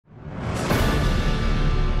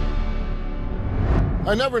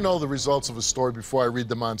I never know the results of a story before I read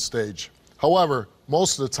them on stage. However,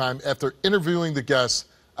 most of the time, after interviewing the guests,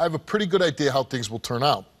 I have a pretty good idea how things will turn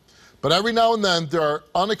out. But every now and then, there are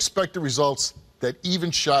unexpected results that even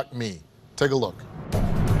shock me. Take a look.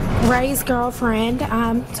 Ray's girlfriend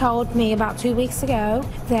told me about 2 weeks ago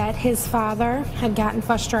that his father had gotten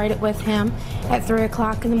frustrated with him at 3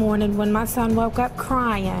 o'clock in the morning when my son woke up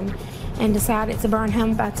crying and decided to burn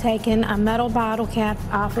him by taking a metal bottle cap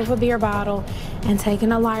off of a beer bottle and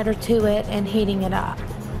taking a lighter to it and heating it up.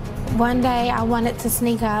 One day I wanted to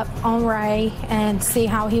sneak up on Ray and see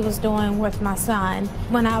how he was doing with my son.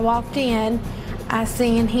 When I walked in, I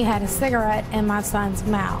seen he had a cigarette in my son's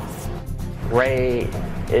mouth. Ray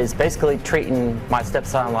is basically treating my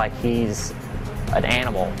stepson like he's an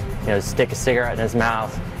animal. You know, stick a cigarette in his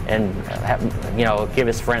mouth and give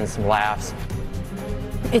his friends some laughs.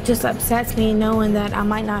 It just upsets me knowing that I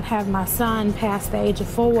might not have my son past the age of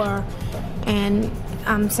 4, and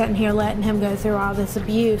I'm sitting here letting him go through all this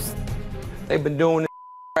abuse. They've been doing this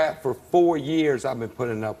crap for 4 years. I've been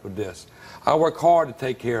putting up with this. I work hard to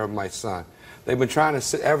take care of my son. They've been trying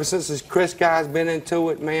to, ever since this Chris guy's been into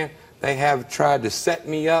it, man, they have tried to set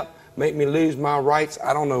me up, make me lose my rights.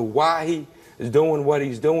 I don't know why he is doing what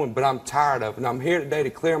he's doing, but I'm tired of it. And I'm here today to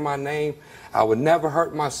clear my name. I would never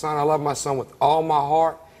hurt my son. I love my son with all my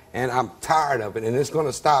heart, and I'm tired of it, and it's going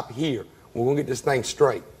to stop here. We're going to get this thing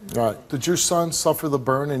straight. All right. Did your son suffer the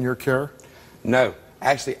burn in your care? No.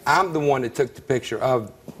 Actually, I'm the one that took the picture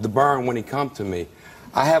of the burn when he come to me.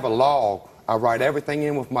 I have a log. I write everything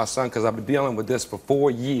in with my son because I've been dealing with this for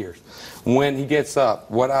 4 years. When he gets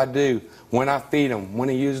up, what I do, when I feed him, when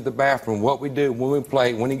he uses the bathroom, what we do, when we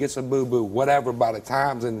play, when he gets a boo-boo, whatever, by the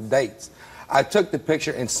times and the dates. I took the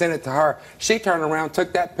picture and sent it to her. She turned around,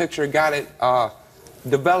 took that picture, got it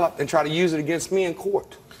developed, and tried to use it against me in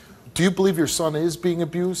court. Do you believe your son is being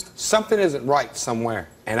abused? Something isn't right somewhere,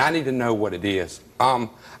 and I need to know what it is. I'm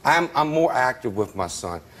more active with my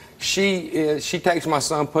son. She takes my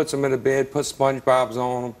son, puts him in the bed, puts SpongeBob's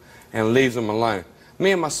on him, and leaves him alone.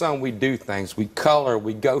 Me and my son, we do things. We color,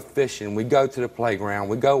 we go fishing, we go to the playground,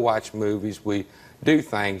 we go watch movies, we do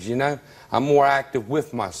things, you know? I'm more active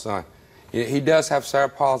with my son. He does have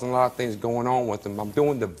cerebral palsy and a lot of things going on with him. I'm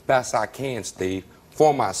doing the best I can, Steve,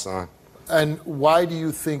 for my son. And why do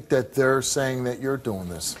you think that they're saying that you're doing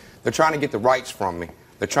this? They're trying to get the rights from me.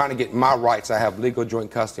 They're trying to get my rights. I have legal joint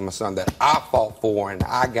custody of my son that I fought for and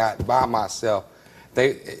I got by myself.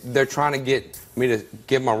 They're trying to get me to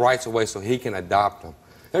give my rights away so he can adopt them.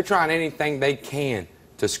 They're trying anything they can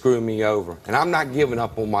to screw me over. And I'm not giving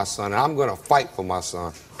up on my son, and I'm going to fight for my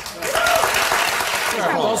son.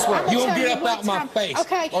 You gonna get up out my face.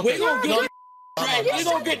 Okay. We're gonna get straight. We're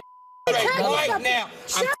gonna get straight right now.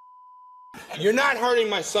 You're not hurting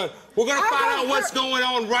my son. We're gonna find out what's going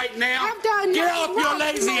on right now. Get off your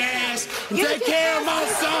lazy ass and take care of my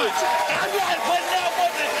son. I'm not putting up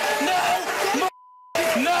with it.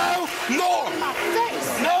 No more.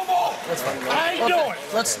 No more. That's fine. I ain't doing it.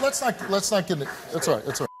 Let's not get it. That's all right.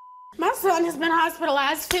 That's all right. My son has been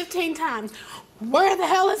hospitalized 15 times. Where the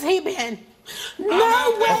hell has he been?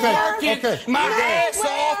 Nowhere. Okay. My ass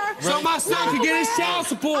off so my son can get his child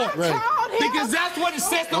support. Because that's what the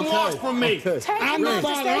system wants from me. I'm the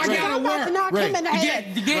father. I gotta work.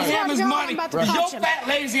 To get him his money. Your fat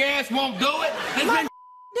lazy ass won't do it.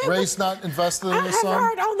 Ray's not invested in his son? I have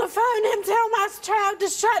heard on the phone him tell my child to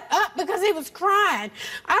shut up because he was crying.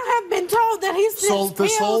 I have been told that he's sniffed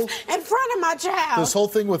pills in front of my child. This whole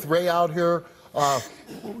thing with Ray out here,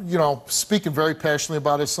 you know, speaking very passionately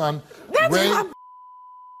about his son. That's Ray,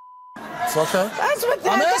 it's okay. That's what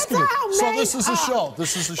I'm asking you. So made this is a up. show.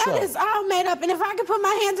 This is a show. That is all made up. And if I could put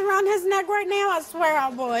my hands around his neck right now, I swear I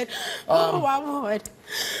would. I would.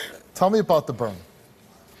 Tell me about the burn.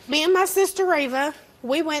 Me and my sister Reva,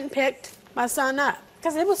 we went and picked my son up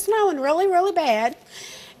because it was snowing really, really bad.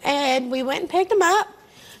 And we went and picked him up,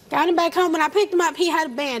 got him back home. When I picked him up, he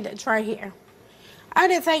had a bandage right here. I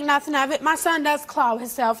didn't think nothing of it. My son does claw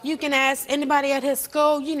himself. You can ask anybody at his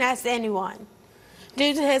school. You can ask anyone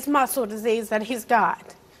due to his muscle disease that he's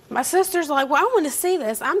got. My sister's like, well, I want to see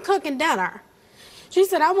this. I'm cooking dinner. She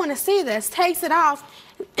said, I want to see this. Takes it off,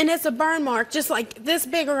 and it's a burn mark just like this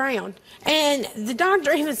big around. And the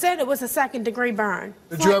doctor even said it was a second-degree burn.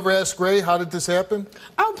 Did you ever ask Ray, how did this happen?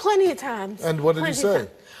 Oh, plenty of times. And what did he say?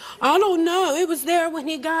 I don't know. It was there when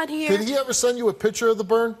he got here. Did he ever send you a picture of the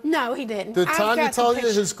burn? No, he didn't. Did Tanya tell you,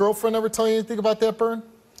 his girlfriend ever tell you anything about that burn?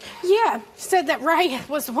 Yeah, said that Ray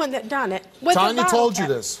was the one that done it. Tanya told you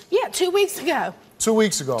this? Yeah, 2 weeks ago. 2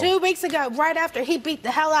 weeks ago? 2 weeks ago, right after he beat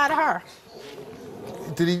the hell out of her.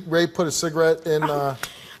 Did Ray put a cigarette in?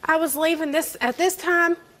 I was leaving at this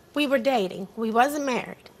time, We were dating. We wasn't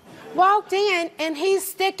married. Walked in, and he's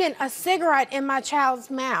sticking a cigarette in my child's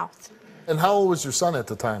mouth. And how old was your son at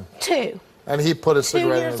the time? 2. And he put a 2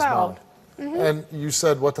 cigarette in years his old. mouth. And you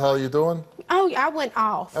said, what the hell are you doing? Oh, I went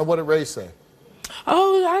off. And what did Ray say?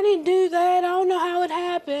 Oh, I didn't do that. I don't know how it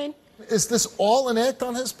happened. Is this all an act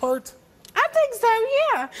on his part? I think so,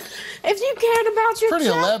 yeah. If you cared about your Pretty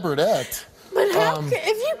child. elaborate act. But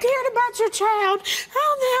if you cared about your child,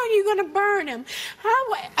 how the hell are you going to burn him?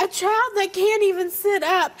 A child that can't even sit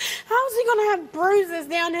up, how is he going to have bruises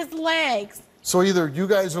down his legs? So either you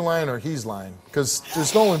guys are lying or he's lying, because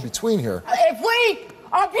there's no in between here. If we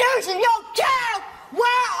are abusing your child,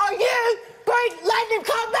 why are you letting him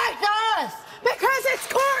come back to us? Because it's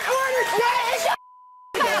court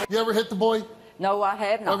ordered. You ever hit the boy? No, I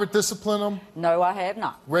have not. Ever discipline him? No, I have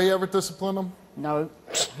not. Ray ever discipline him? No,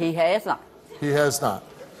 he has not. He has not.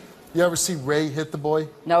 You ever see Ray hit the boy?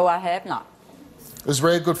 No, I have not. Is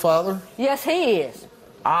Ray a good father? Yes, he is.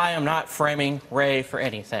 I am not framing Ray for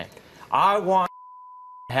anything. I want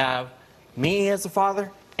to have me as a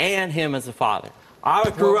father and him as a father. I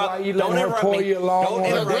grew up. Don't interrupt me. Don't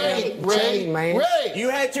interrupt me. Ray! You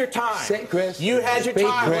had your time. Sit, Chris. You had your Speak,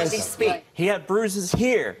 time. Let Chris. me speak. He had bruises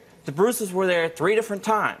here. The bruises were there 3 different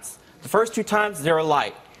times. The first 2 times they were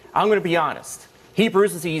light. I'm going to be honest. He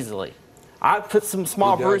bruises easily. I've put some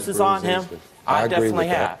small He does bruises bruise on him. easily. I agree definitely with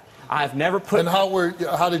that. have. I've never put. And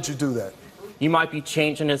how did you do that? You might be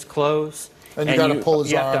changing his clothes. And you gotta pull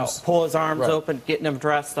his you arms. have to pull his arms Right. open, getting him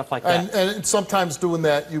dressed, stuff like that. And sometimes doing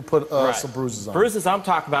that, you put Right. some bruises on. Bruises I'm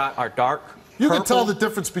talking about are dark. You can purple. tell the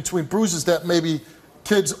difference between bruises that maybe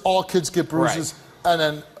all kids get bruises, and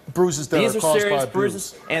then bruises that These are are caused serious by abuse.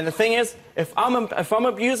 bruises. And the thing is, if I'm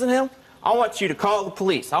abusing him, I want you to call the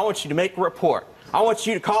police. I want you to make a report. I want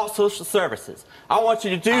you to call social services. I want you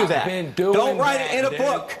to do I've that. been doing Don't write that, it in a dude.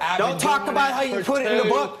 book. I've Don't been talk doing about that how you for put it in the 2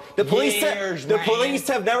 book. The police years, the man. police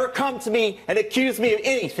have never come to me and accused me of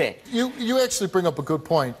anything. You actually bring up a good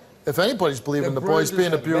point. If anybody's believing the boy's bruises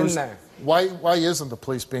being have been abused, there. why isn't the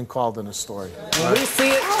police being called in this story? When we see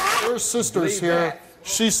it, Her sister's Believe here. that.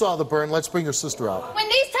 She saw the burn. Let's bring her sister out. When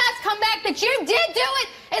these tests come back that you did do it,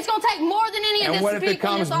 it's going to take more than any of this. And what if it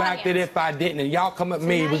comes back that it? if I didn't, and y'all come at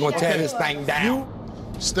me, we're going to tear this thing down.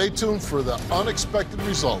 Stay tuned for the unexpected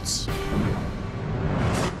results.